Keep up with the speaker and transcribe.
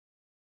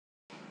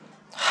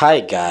Hi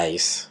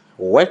guys,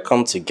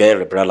 welcome to Get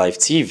Liberal Life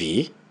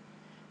TV.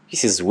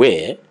 This is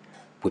where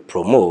we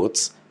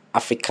promote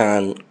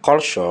African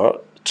culture,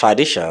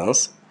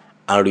 traditions,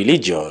 and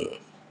religion.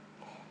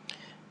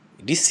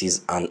 This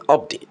is an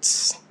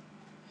update.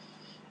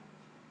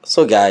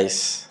 So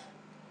guys,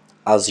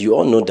 as you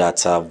all know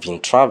that I've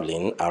been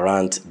traveling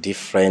around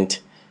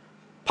different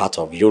parts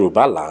of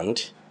Yoruba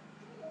land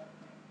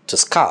to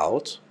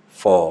scout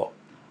for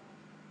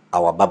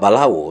our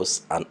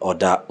Babalawos and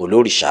other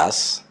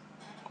Olorisas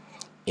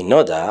in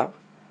order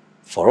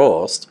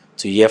for us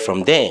to hear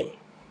from them.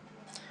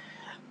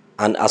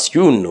 And as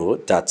you know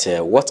that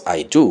what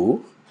I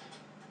do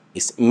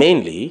is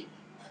mainly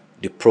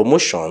the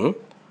promotion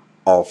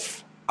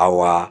of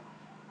our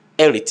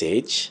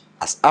heritage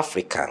as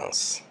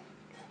Africans.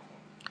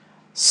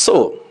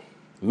 So,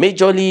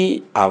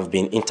 majorly I've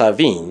been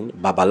interviewing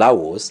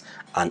Babalawos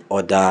and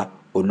other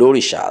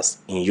Olorisas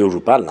in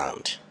Yoruba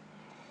land.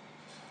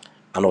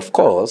 And of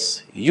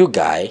course, you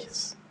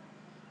guys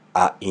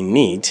are in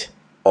need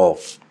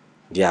of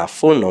their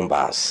phone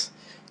numbers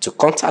to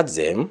contact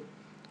them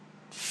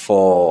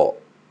for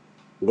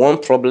one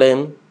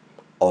problem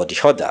or the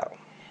other.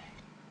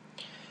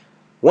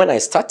 When I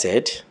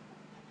started,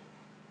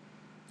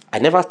 I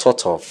never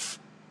thought of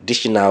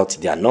dishing out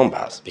their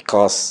numbers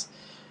because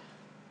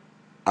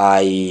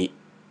I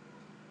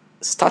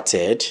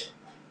started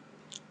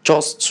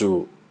just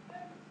to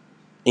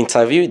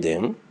interview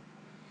them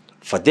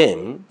for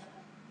them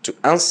to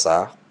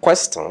answer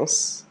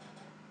questions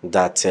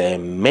that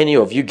many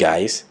of you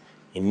guys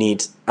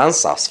need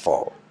answers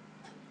for.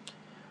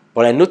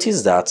 But I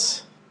noticed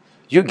that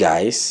you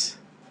guys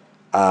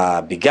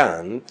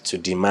began to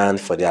demand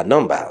for their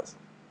numbers.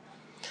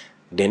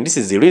 Then this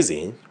is the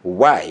reason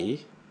why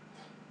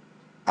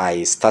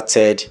I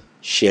started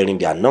sharing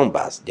their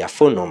numbers, their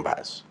phone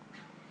numbers.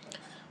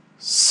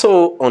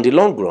 So on the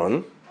long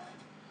run,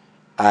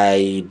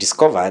 I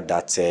discovered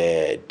that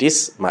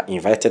my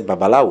invited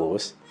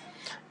Babalawos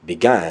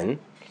began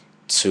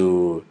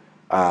to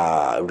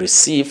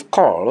receive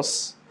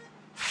calls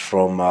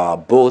from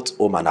both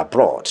home and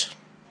abroad.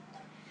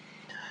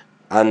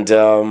 And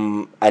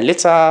I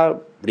later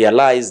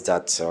realized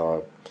that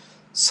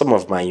some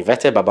of my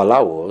invited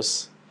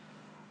Babalawos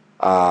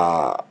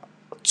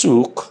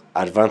took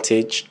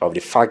advantage of the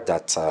fact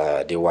that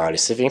they were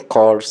receiving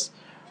calls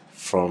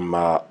from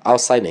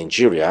outside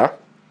Nigeria,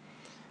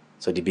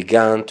 so they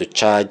began to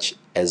charge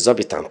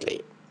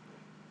exorbitantly.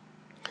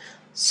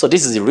 So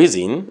this is the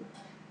reason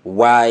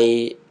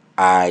why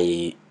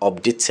I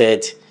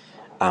updated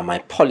my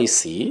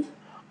policy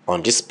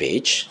on this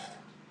page.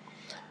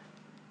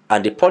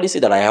 And the policy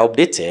that I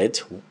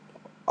updated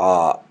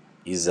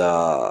is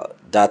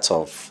that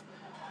of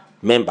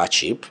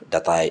membership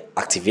that I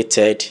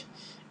activated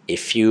a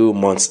few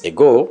months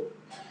ago.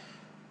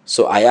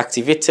 So I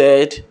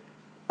activated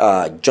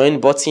join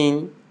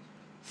button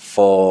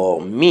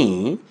for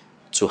me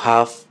to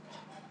have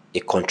a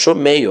control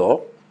mayor,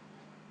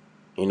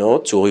 in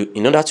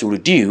order to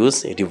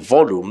reduce the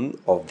volume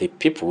of the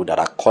people that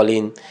are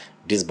calling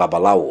these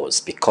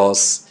Babalawos,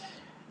 because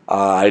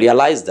I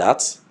realized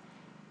that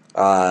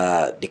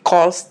the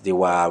calls they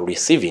were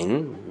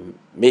receiving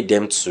made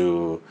them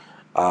to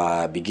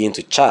begin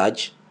to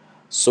charge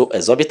so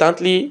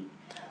exorbitantly.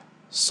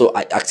 So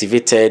I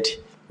activated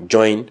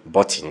join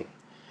button.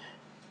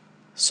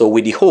 So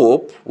with the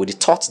hope, with the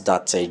thought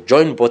that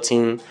join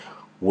button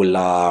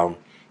will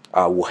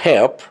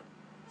help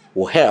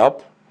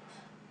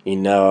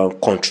in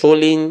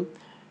controlling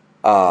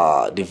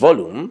the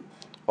volume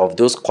of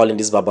those calling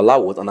this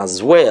Babalawos, and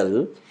as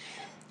well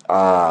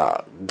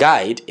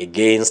guide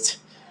against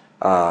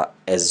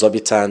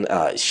exorbitant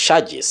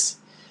charges.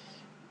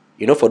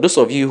 For those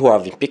of you who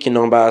have been picking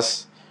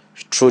numbers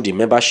through the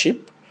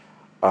membership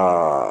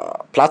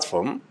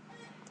platform,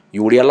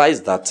 you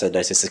realize that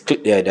there's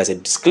a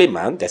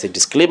disclaimer. There's a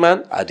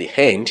disclaimer at the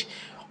end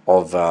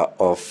of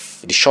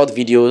the short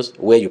videos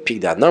where you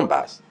pick their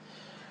numbers.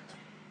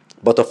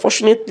 But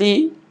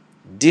unfortunately,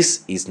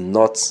 this is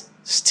not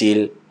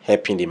still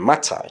helping the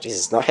matter. This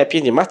is not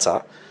helping the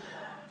matter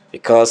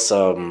because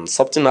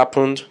something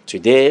happened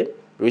today,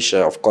 which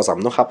of course I'm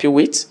not happy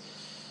with.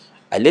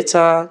 I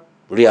later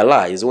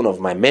realized one of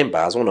my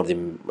members of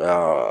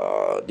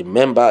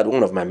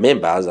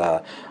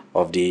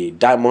the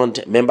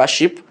Diamond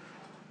membership,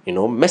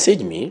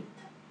 messaged me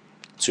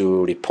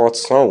to report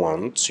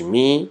someone to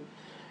me.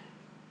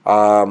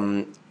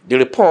 The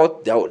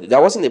report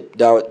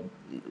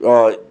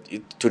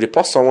to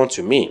report someone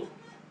to me,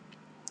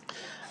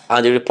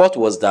 and the report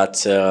was that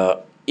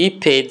he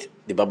paid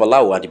the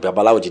Babalawo and the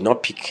Babalawo did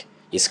not pick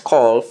his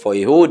call for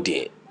a whole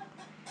day.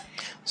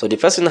 So the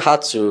person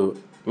had to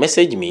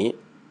message me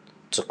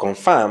to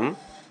confirm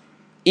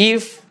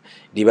if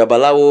the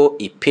Babalawo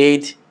he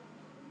paid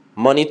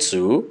money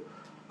to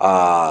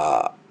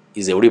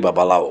is a real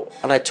Babalawo.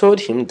 And I told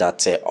him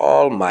that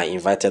all my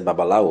invited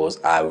Babalawos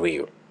are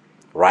real,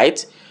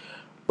 right?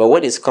 But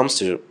when it comes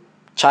to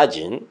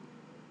charging,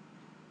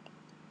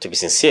 to be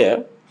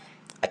sincere,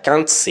 I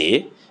can't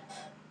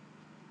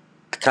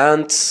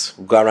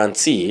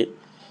guarantee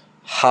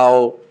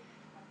how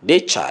they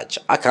charge.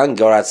 I can't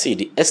guarantee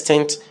the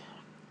extent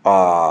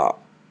or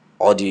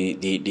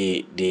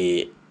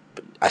the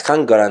I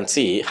can't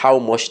guarantee how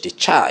much they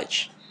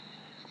charge.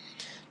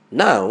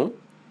 Now,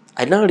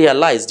 I now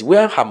realized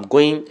where I'm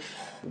going.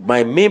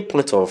 My main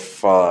point of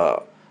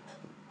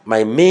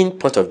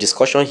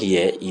discussion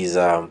here is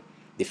the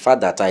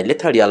fact that I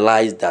later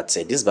realized that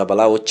this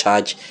Babalawo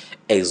charged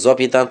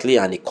exorbitantly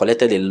and he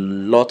collected a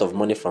lot of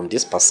money from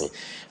this person.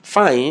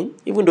 Fine,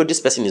 even though this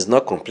person is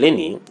not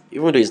complaining,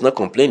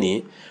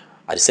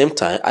 at the same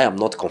time, I am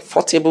not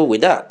comfortable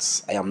with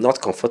that. I am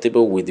not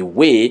comfortable with the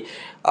way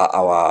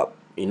our,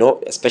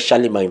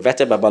 especially my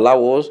invited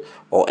Babalawos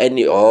or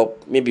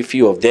maybe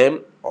few of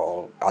them,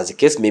 or as the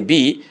case may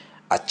be,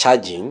 are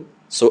charging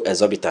so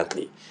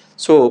exorbitantly.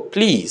 So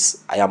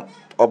please, I am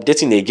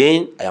updating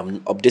again,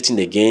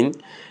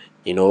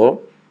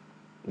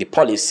 the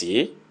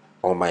policy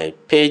on my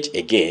page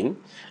again.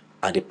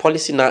 And the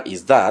policy now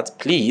is that,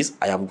 please,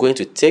 I am going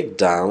to take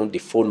down the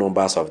phone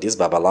numbers of these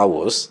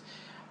Babalawos.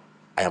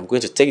 I am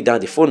going to take down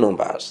the phone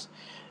numbers.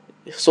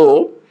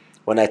 So,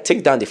 when I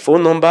take down the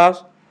phone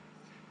numbers,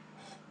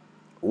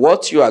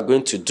 what you are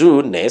going to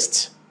do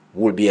next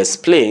will be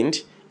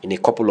explained in a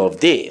couple of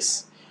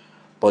days.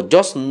 But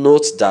just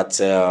note that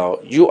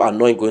you are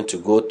not going to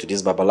go to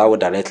this Babalawo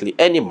directly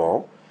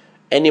anymore,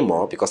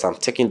 because I'm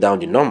taking down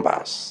the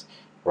numbers,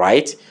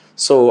 right?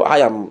 So I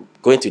am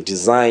going to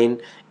design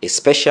a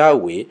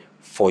special way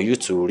for you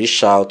to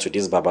reach out to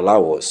this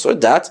Babalawo so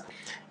that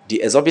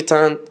the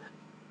exorbitant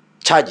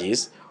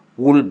charges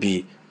will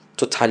be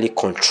totally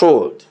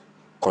controlled.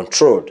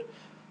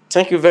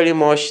 Thank you very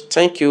much.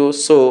 Thank you.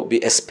 So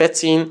be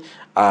expecting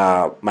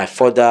my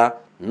further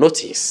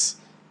notice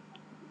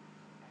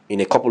in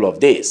a couple of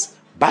days.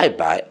 Bye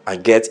bye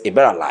and get a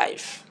better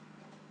life.